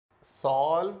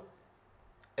solve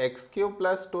x cube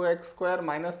plus 2x square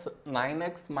minus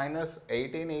 9x minus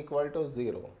 18 equal to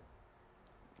 0.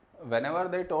 Whenever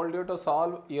they told you to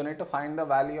solve, you need to find the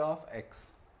value of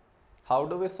x. How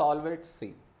do we solve it?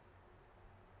 See.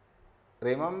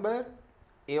 Remember,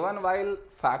 even while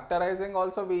factorizing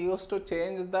also we used to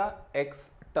change the x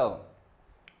term.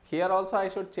 Here also I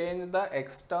should change the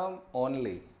x term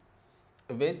only,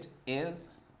 which is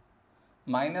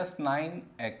minus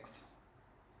 9x.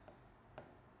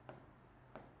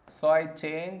 So I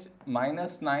change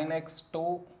minus 9x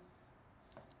to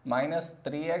minus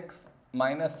 3x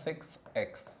minus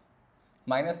 6x.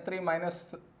 Minus 3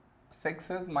 minus 6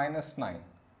 is minus 9.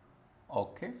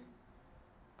 Okay.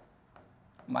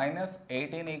 Minus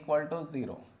 18 equal to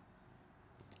 0.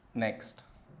 Next.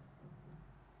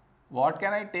 What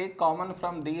can I take common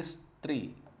from these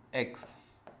three? X.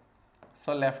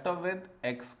 So left with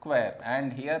x square,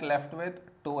 and here left with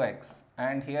 2x,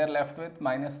 and here left with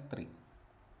minus 3.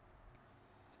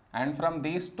 And from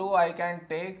these two I can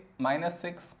take minus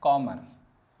 6 common.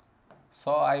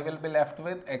 So I will be left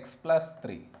with x plus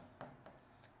 3.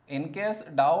 In case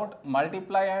doubt,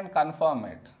 multiply and confirm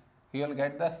it. You will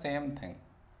get the same thing.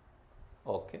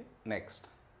 Okay, next.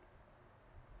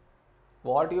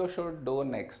 What you should do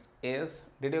next is,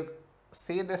 did you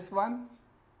see this one?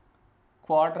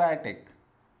 Quadratic.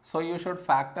 So you should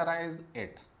factorize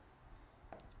it.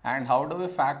 And how do we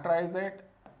factorize it?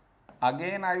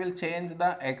 Again I will change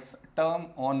the x term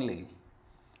only.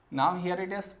 Now here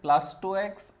it is plus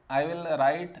 2x, I will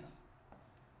write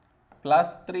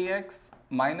plus 3x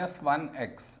minus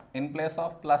 1x in place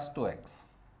of plus 2x.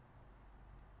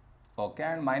 Okay,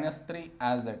 and minus 3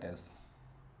 as it is.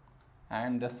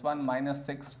 And this one minus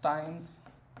 6 times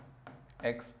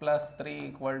x plus 3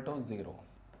 equal to 0.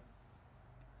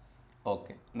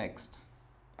 Okay, next.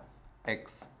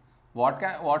 X.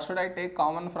 What should I take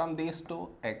common from these two?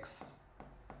 X.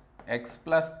 X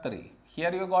plus 3.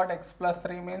 Here you got x plus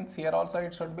 3 means here also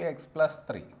it should be x plus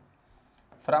 3.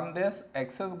 From this,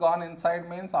 x is gone inside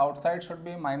means outside should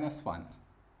be minus 1.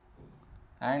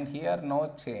 And here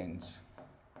no change.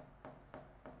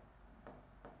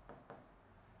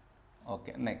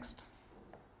 Okay, next.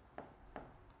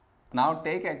 Now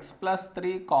take x plus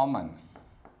 3 common.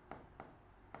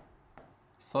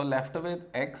 So left with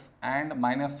x and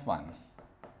minus 1.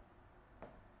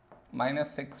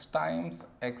 Minus 6 times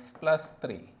x plus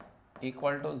 3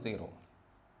 equal to 0.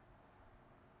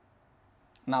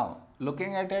 Now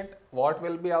looking at it, what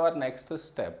will be our next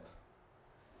step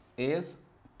is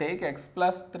take x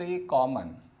plus 3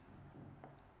 common.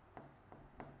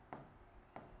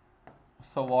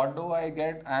 So what do I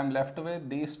get? I am left with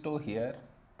these two here,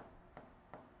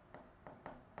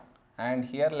 and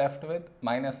here left with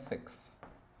minus 6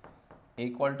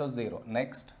 equal to 0.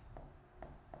 Next,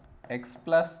 x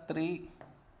plus 3,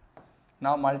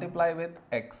 now multiply with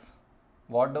x.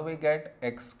 What do we get?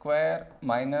 X square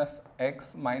minus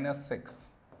x minus 6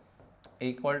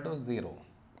 equal to 0.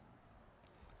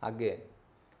 Again,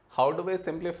 how do we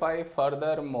simplify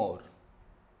furthermore?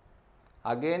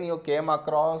 Again you came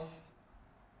across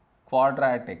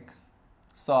quadratic.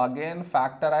 So again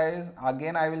factorize,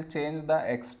 again I will change the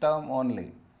x term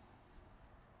only.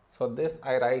 So this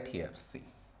I write here, see.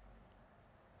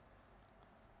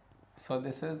 So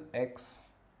this is x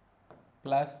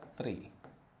plus 3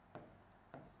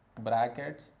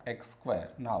 brackets x square.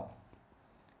 Now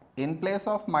in place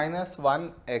of minus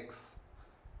 1x,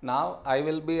 now I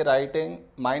will be writing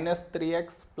minus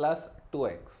 3x plus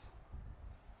 2x.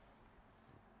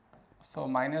 So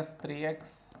minus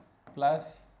 3x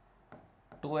plus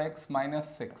 2x minus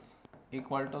 6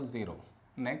 equal to 0.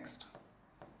 Next,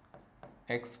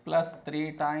 x plus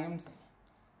 3 times,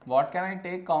 what can I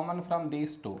take common from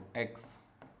these two? X.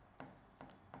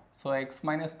 So x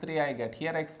minus 3 I get.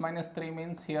 Here x minus 3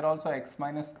 means here also x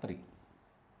minus 3.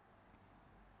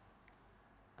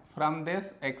 From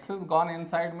this, x is gone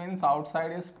inside means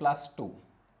outside is plus 2.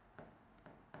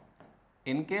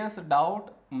 In case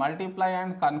doubt, multiply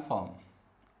and confirm.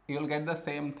 You will get the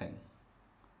same thing.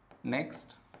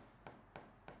 Next,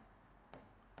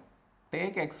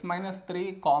 take x minus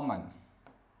 3 common.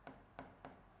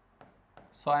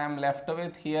 So I am left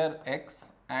with here x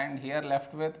and here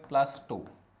left with plus 2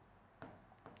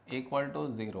 equal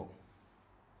to 0.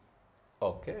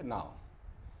 Okay, now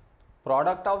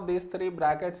product of these three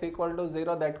brackets equal to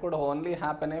 0, that could only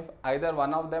happen if either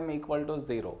one of them equal to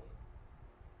 0.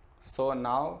 So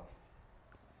now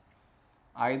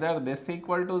either this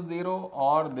equal to 0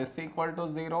 or this equal to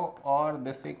 0 or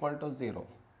this equal to 0.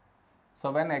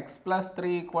 So when x plus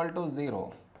 3 equal to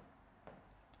 0,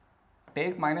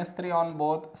 take minus 3 on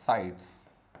both sides.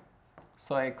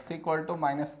 So x equal to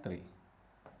minus 3.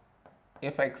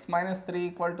 If x minus 3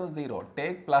 equal to 0,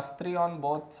 take plus 3 on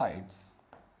both sides.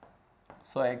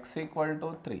 So x equal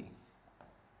to 3.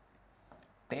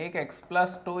 Take x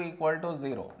plus 2 equal to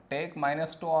 0. Take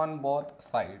minus 2 on both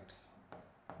sides.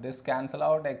 This cancel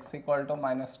out, x equal to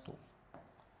minus 2.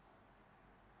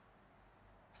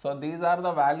 So these are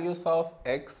the values of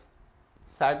x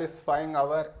satisfying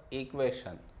our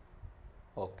equation.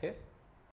 Okay.